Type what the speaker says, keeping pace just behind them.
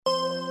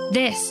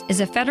This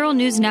is a Federal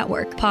News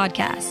Network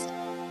podcast.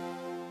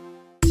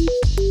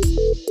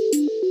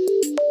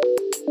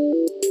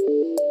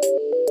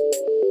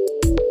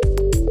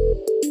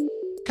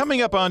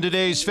 Coming up on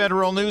today's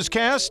Federal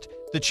Newscast,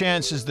 the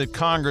chances that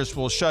Congress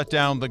will shut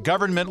down the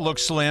government look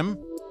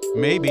slim.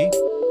 Maybe.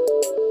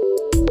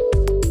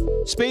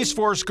 Space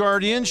Force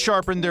Guardians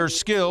sharpened their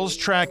skills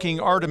tracking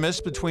Artemis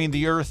between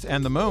the Earth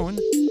and the Moon.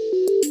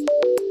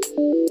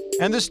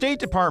 And the State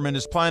Department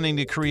is planning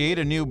to create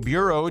a new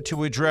bureau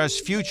to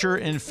address future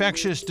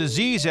infectious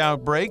disease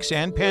outbreaks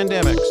and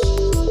pandemics.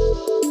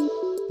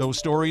 Those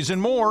stories and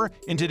more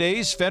in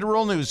today's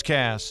Federal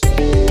Newscast.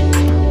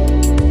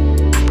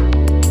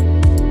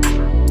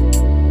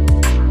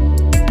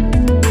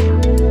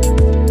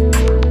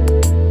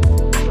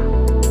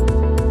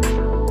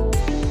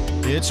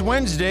 It's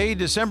Wednesday,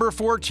 December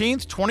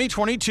 14th,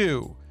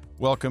 2022.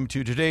 Welcome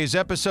to today's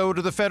episode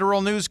of the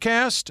Federal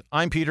Newscast.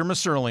 I'm Peter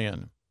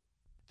Musurlian.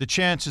 The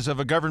chances of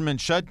a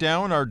government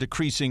shutdown are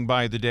decreasing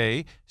by the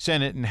day.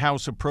 Senate and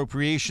House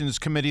Appropriations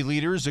Committee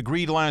leaders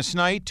agreed last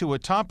night to a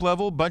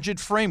top-level budget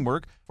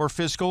framework for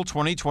fiscal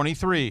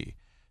 2023.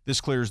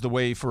 This clears the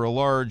way for a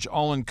large,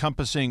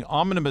 all-encompassing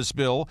omnibus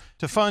bill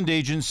to fund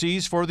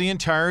agencies for the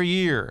entire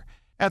year.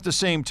 At the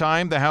same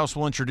time, the House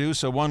will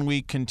introduce a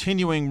one-week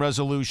continuing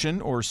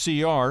resolution, or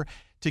CR,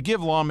 to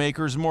give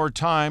lawmakers more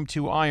time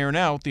to iron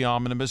out the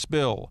omnibus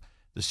bill.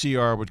 The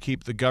CR would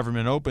keep the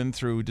government open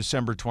through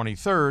December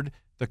 23rd.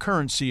 The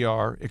current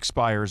CR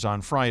expires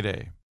on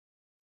Friday.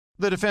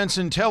 The Defense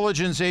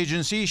Intelligence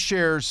Agency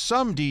shares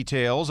some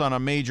details on a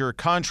major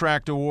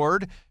contract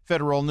award.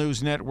 Federal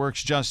News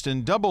Network's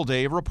Justin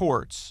Doubleday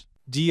reports.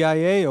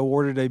 DIA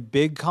awarded a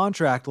big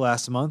contract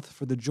last month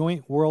for the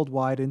Joint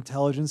Worldwide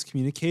Intelligence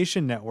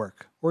Communication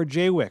Network, or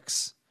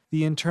JWICS.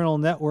 The internal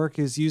network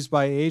is used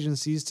by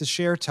agencies to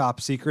share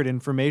top-secret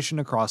information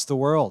across the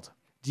world.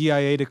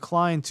 DIA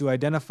declined to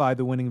identify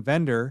the winning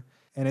vendor,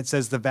 and it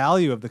says the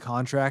value of the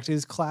contract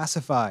is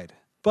classified.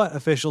 But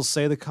officials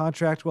say the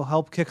contract will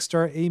help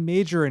kickstart a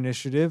major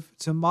initiative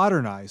to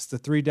modernize the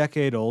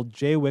 3-decade-old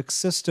JWICS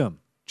system.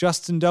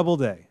 Justin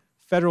Doubleday,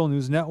 Federal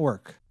News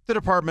Network. The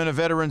Department of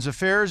Veterans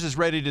Affairs is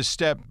ready to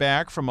step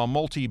back from a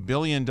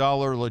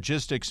multi-billion-dollar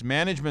logistics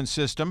management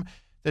system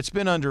that's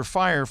been under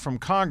fire from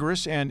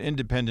Congress and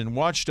independent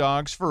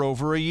watchdogs for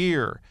over a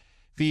year.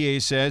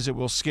 VA says it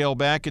will scale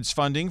back its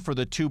funding for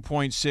the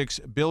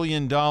 $2.6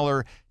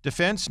 billion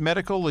Defense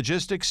Medical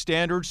Logistics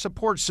Standard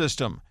Support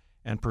System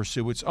and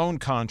pursue its own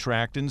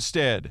contract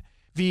instead.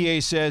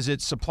 VA says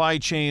its supply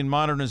chain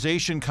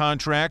modernization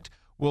contract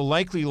will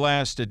likely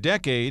last a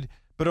decade,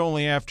 but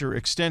only after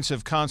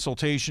extensive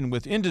consultation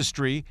with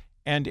industry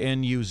and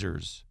end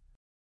users.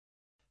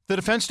 The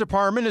Defense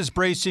Department is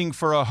bracing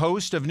for a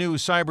host of new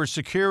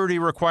cybersecurity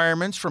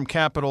requirements from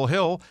Capitol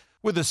Hill.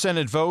 With a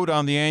Senate vote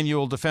on the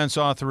annual defense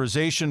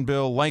authorization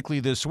bill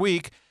likely this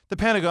week, the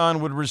Pentagon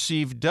would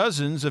receive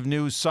dozens of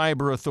new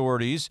cyber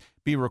authorities,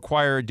 be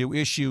required to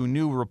issue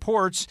new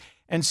reports,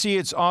 and see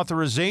its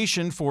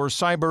authorization for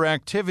cyber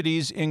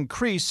activities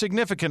increase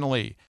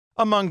significantly.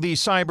 Among the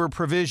cyber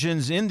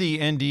provisions in the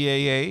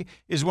NDAA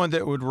is one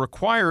that would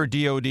require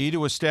DoD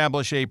to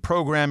establish a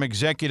program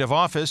executive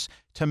office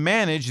to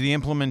manage the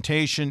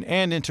implementation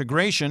and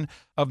integration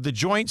of the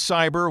Joint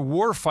Cyber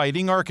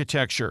Warfighting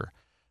Architecture.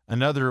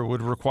 Another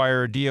would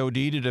require DoD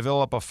to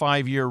develop a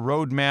 5-year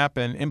roadmap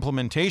and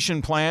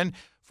implementation plan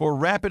for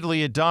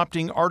rapidly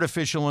adopting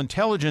artificial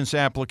intelligence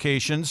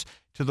applications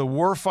to the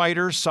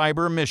warfighter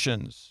cyber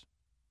missions.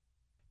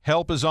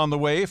 Help is on the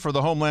way for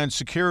the Homeland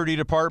Security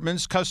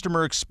Department's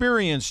customer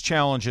experience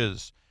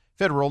challenges.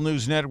 Federal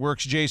News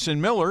Network's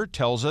Jason Miller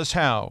tells us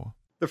how.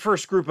 The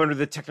first group under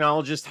the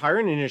Technologist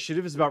Hiring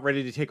Initiative is about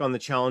ready to take on the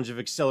challenge of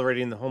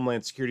accelerating the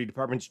Homeland Security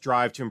Department's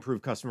drive to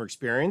improve customer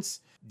experience.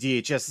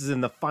 DHS is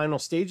in the final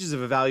stages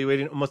of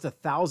evaluating almost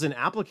 1,000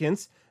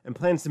 applicants and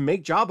plans to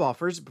make job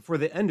offers before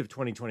the end of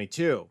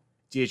 2022.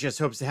 DHS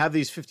hopes to have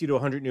these 50 to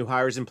 100 new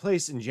hires in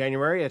place in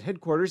January at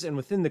headquarters and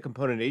within the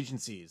component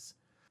agencies.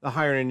 The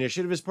hiring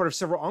initiative is part of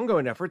several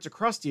ongoing efforts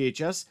across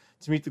DHS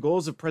to meet the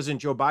goals of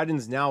President Joe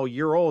Biden's now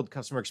year-old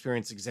Customer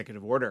Experience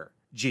Executive Order.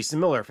 Jason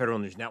Miller, Federal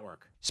News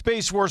Network.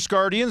 Space Force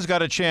Guardians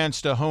got a chance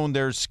to hone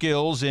their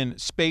skills in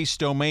space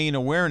domain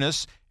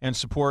awareness and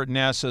support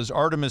NASA's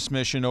Artemis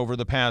mission over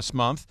the past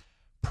month.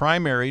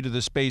 Primary to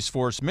the Space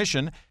Force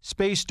mission,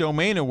 space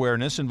domain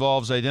awareness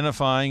involves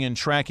identifying and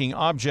tracking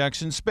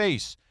objects in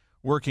space.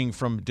 Working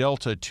from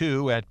Delta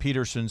II at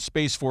Peterson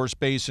Space Force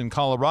Base in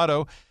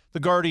Colorado, the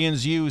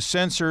Guardians use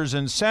sensors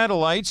and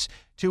satellites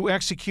to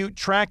execute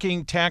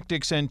tracking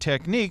tactics and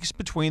techniques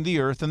between the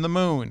Earth and the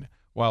Moon,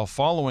 while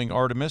following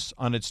Artemis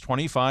on its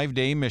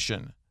 25-day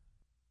mission.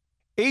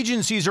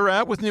 Agencies are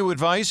out with new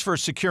advice for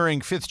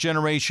securing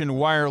fifth-generation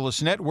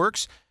wireless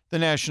networks. The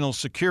National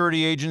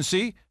Security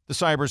Agency, the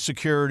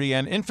Cybersecurity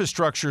and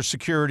Infrastructure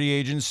Security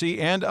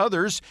Agency, and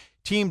others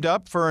teamed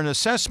up for an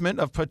assessment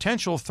of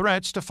potential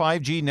threats to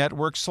 5G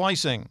network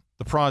slicing.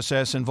 The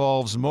process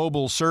involves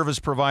mobile service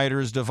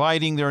providers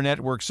dividing their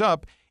networks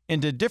up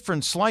into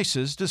different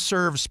slices to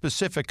serve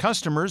specific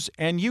customers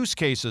and use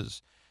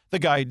cases. The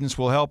guidance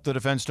will help the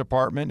Defense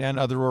Department and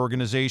other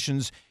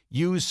organizations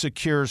use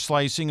secure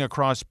slicing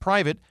across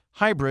private,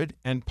 hybrid,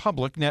 and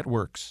public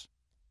networks.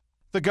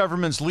 The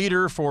government's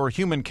leader for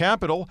human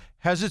capital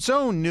has its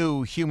own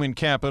new human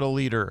capital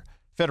leader.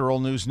 Federal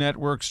News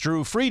Network's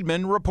Drew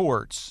Friedman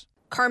reports.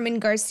 Carmen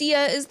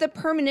Garcia is the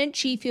permanent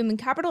Chief Human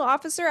Capital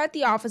Officer at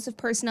the Office of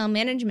Personnel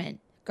Management.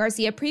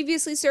 Garcia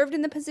previously served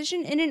in the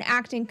position in an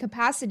acting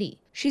capacity.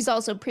 She's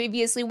also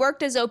previously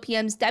worked as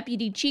OPM's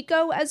Deputy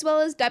Chico as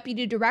well as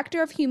Deputy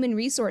Director of Human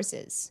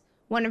Resources.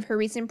 One of her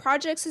recent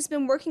projects has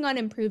been working on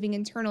improving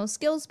internal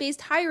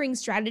skills-based hiring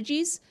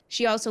strategies.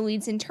 She also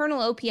leads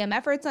internal OPM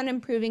efforts on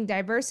improving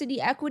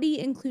diversity, equity,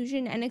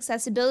 inclusion, and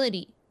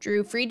accessibility.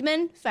 Drew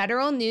Friedman,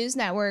 Federal News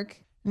Network.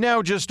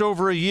 Now just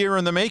over a year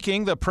in the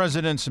making, the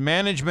President's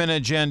Management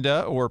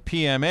Agenda, or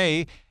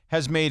PMA,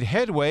 has made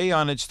headway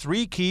on its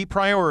 3 key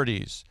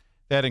priorities.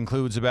 That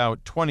includes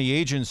about 20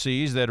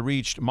 agencies that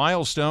reached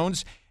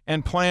milestones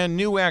and plan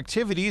new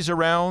activities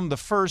around the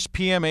first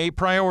PMA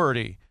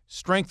priority,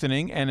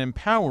 strengthening and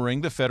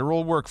empowering the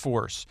federal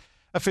workforce.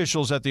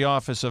 Officials at the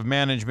Office of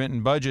Management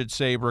and Budget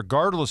say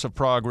regardless of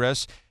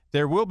progress,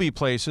 there will be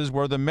places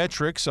where the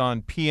metrics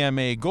on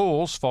PMA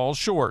goals fall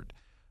short.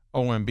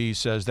 OMB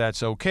says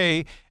that's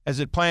okay, as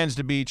it plans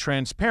to be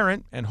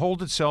transparent and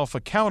hold itself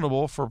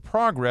accountable for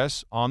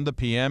progress on the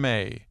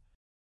PMA.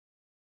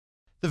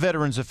 The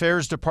Veterans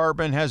Affairs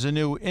Department has a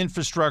new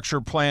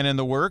infrastructure plan in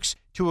the works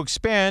to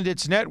expand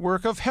its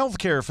network of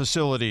healthcare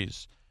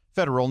facilities.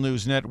 Federal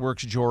News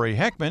Network's Jory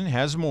Heckman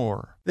has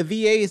more. The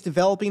VA is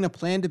developing a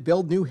plan to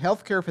build new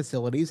healthcare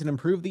facilities and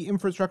improve the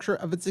infrastructure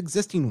of its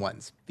existing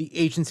ones. The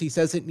agency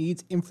says it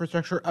needs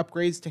infrastructure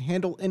upgrades to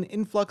handle an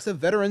influx of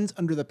veterans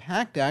under the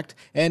PACT Act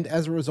and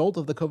as a result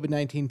of the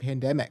COVID-19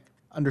 pandemic.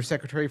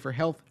 Undersecretary for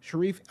Health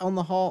Sharif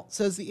El-Nahal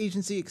says the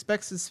agency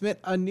expects to submit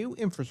a new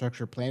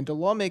infrastructure plan to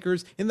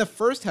lawmakers in the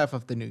first half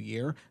of the new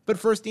year, but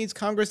first needs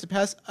Congress to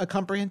pass a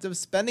comprehensive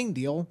spending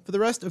deal for the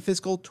rest of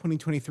fiscal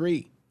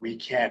 2023. We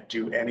can't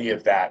do any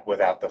of that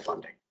without the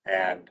funding,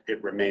 and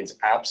it remains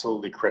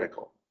absolutely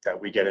critical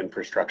that we get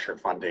infrastructure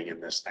funding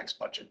in this next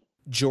budget.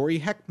 Jory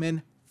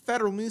Heckman,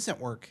 Federal News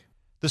Network.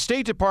 The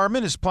State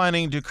Department is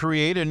planning to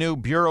create a new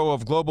Bureau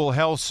of Global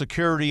Health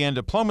Security and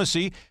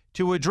Diplomacy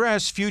to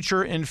address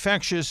future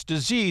infectious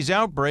disease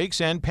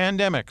outbreaks and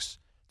pandemics.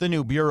 The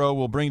new bureau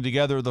will bring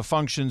together the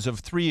functions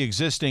of 3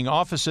 existing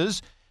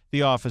offices: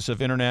 the Office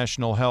of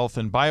International Health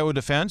and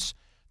Biodefense,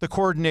 the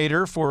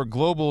Coordinator for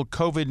Global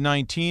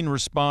COVID-19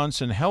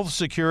 Response and Health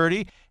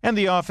Security, and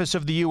the Office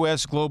of the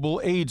U.S. Global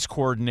AIDS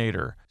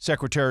Coordinator.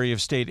 Secretary of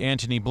State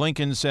Antony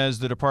Blinken says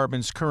the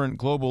department's current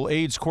Global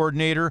AIDS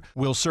Coordinator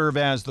will serve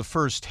as the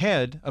first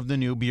head of the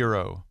new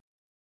bureau.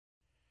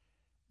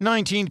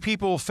 19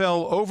 people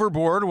fell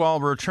overboard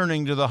while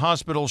returning to the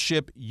hospital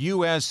ship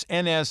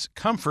USNS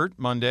Comfort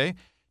Monday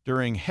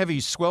during heavy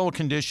swell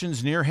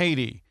conditions near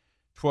Haiti.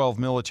 12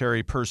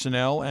 military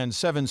personnel and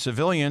 7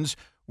 civilians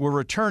were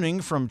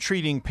returning from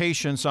treating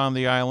patients on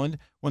the island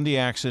when the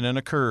accident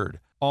occurred.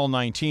 All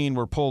 19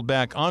 were pulled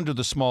back onto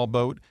the small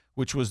boat,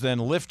 which was then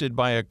lifted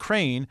by a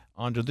crane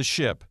onto the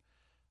ship.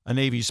 A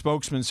Navy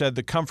spokesman said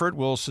the Comfort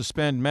will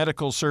suspend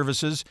medical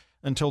services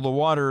until the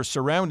water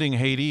surrounding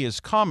Haiti is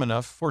calm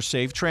enough for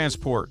safe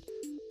transport.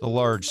 The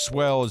large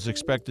swell is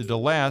expected to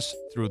last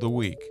through the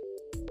week.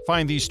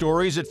 Find these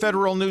stories at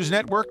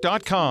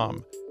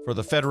federalnewsnetwork.com. For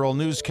the Federal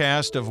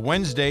Newscast of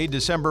Wednesday,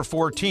 December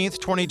 14th,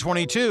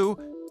 2022,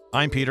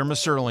 I'm Peter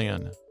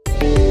Musurlian.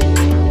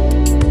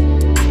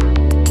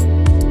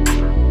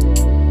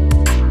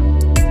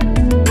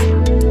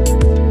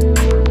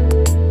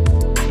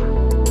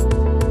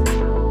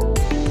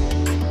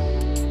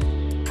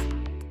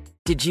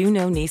 Did you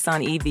know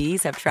Nissan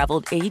EVs have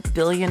traveled 8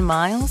 billion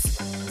miles?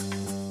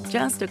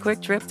 Just a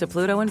quick trip to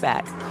Pluto and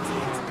back.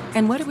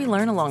 And what did we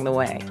learn along the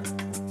way?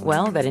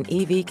 Well, that an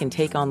EV can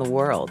take on the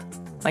world,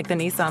 like the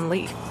Nissan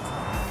Leaf.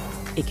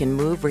 It can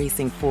move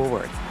racing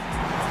forward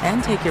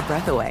and take your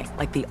breath away,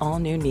 like the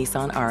all-new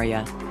Nissan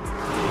Ariya.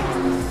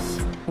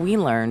 We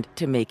learned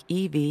to make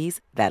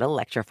EVs that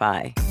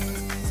electrify.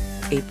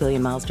 8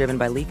 billion miles driven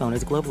by Leaf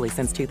owners globally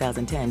since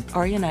 2010.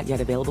 Ariya not yet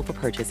available for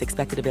purchase.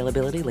 Expected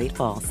availability late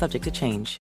fall, subject to change.